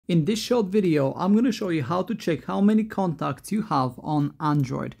In this short video, I'm going to show you how to check how many contacts you have on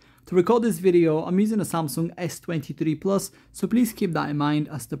Android. To record this video, I'm using a Samsung S23 Plus, so please keep that in mind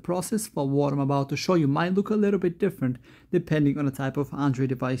as the process for what I'm about to show you might look a little bit different depending on the type of Android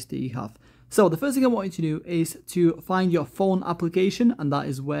device that you have. So the first thing I want you to do is to find your phone application, and that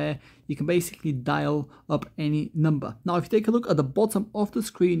is where you can basically dial up any number. Now, if you take a look at the bottom of the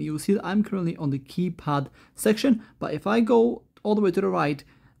screen, you'll see that I'm currently on the keypad section, but if I go all the way to the right,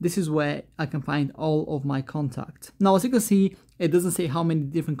 this is where I can find all of my contacts. Now, as you can see, it doesn't say how many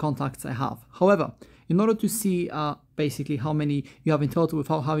different contacts I have. However, in order to see basically how many you have in total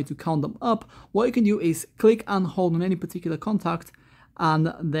without having to count them up, what you can do is click and hold on any particular contact.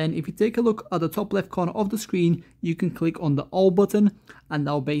 And then if you take a look at the top left corner of the screen, you can click on the all button, and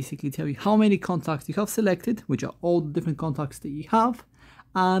that'll basically tell you how many contacts you have selected, which are all the different contacts that you have.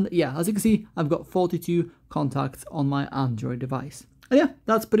 And yeah, as you can see, I've got 42 contacts on my Android device. And yeah,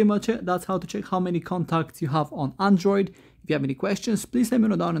 that's pretty much it. That's how to check how many contacts you have on Android. If you have any questions, please let me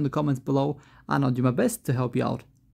know down in the comments below, and I'll do my best to help you out.